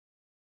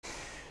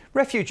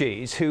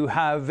Refugees who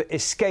have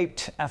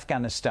escaped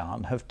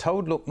Afghanistan have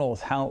told Look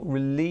North how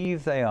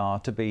relieved they are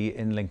to be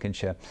in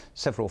Lincolnshire.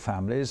 Several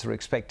families are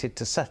expected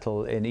to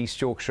settle in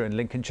East Yorkshire and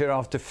Lincolnshire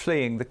after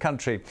fleeing the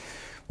country.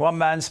 One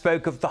man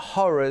spoke of the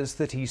horrors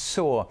that he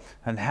saw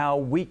and how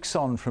weeks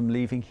on from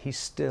leaving he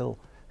still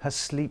has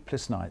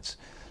sleepless nights.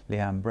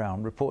 Leanne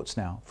Brown reports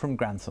now from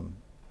Grantham.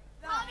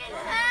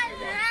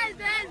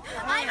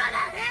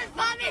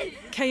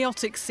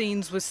 Chaotic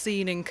scenes were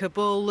seen in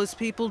Kabul as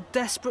people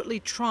desperately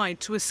tried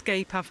to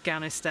escape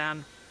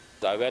Afghanistan.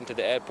 I went to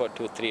the airport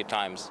 2-3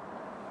 times.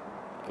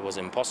 It was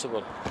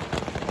impossible.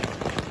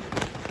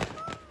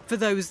 For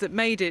those that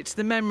made it,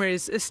 the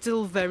memories are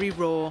still very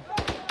raw.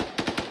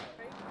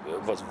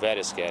 It was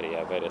very scary,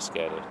 yeah, very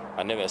scary.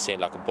 I never seen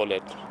like a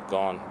bullet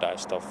gone, that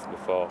stuff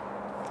before.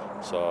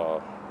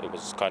 So it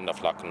was kind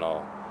of like,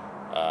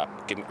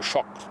 give me a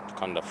shock,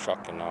 kind of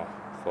shock,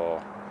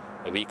 for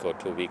a week or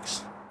 2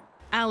 weeks.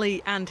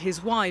 Ali and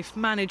his wife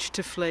managed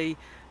to flee,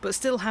 but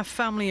still have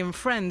family and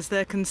friends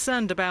they're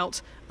concerned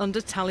about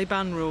under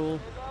Taliban rule.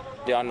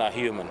 They are not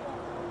human.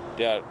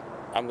 They are,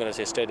 I'm going to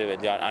say straight away,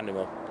 they are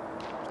animal,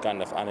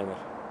 kind of animal.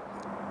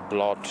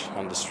 Blood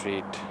on the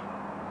street,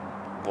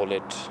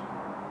 bullet,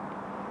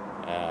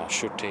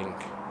 shooting,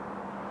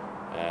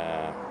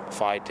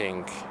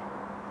 fighting,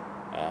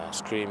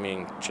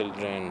 screaming,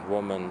 children,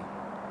 women,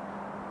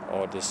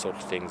 all these sort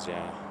of things,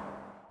 yeah.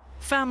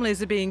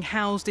 Families are being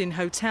housed in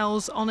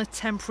hotels on a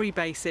temporary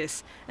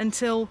basis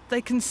until they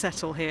can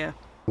settle here.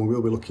 We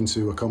will be looking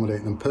to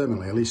accommodate them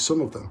permanently, at least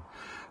some of them.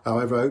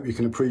 However, I hope you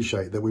can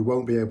appreciate that we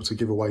won't be able to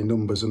give away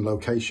numbers and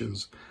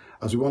locations,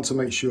 as we want to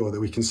make sure that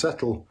we can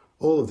settle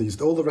all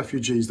the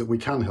refugees that we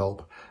can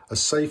help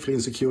as safely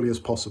and securely as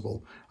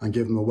possible and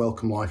give them a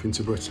welcome life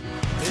into Britain.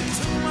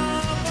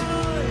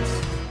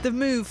 The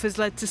move has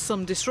led to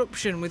some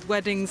disruption, with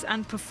weddings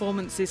and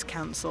performances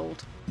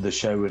cancelled. The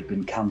show had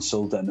been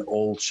cancelled and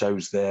all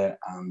shows there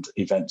and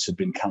events had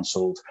been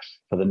cancelled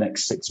for the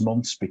next 6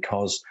 months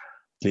because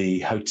the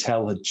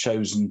hotel had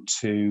chosen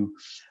to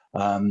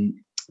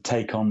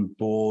take on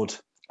board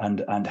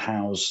and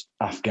house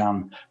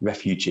Afghan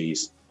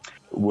refugees.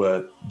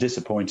 We're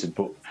disappointed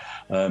but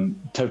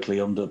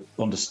totally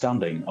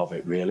understanding of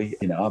it, really.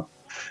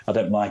 I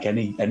don't like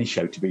any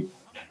show to be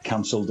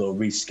cancelled or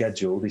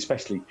rescheduled,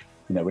 especially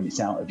when it's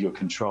out of your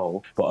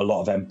control. But a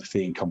lot of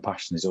empathy and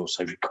compassion is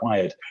also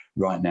required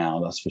right now,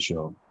 that's for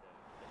sure.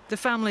 The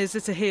families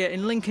that are here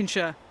in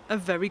Lincolnshire are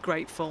very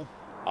grateful.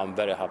 I'm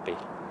very happy.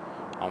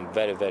 I'm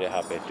very, very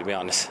happy, to be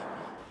honest.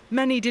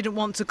 Many didn't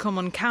want to come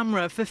on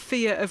camera for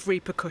fear of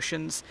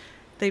repercussions.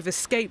 They've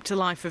escaped a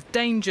life of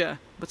danger,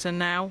 but are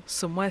now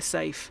somewhere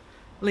safe.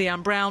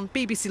 Leanne Brown,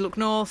 BBC Look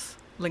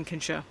North,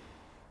 Lincolnshire.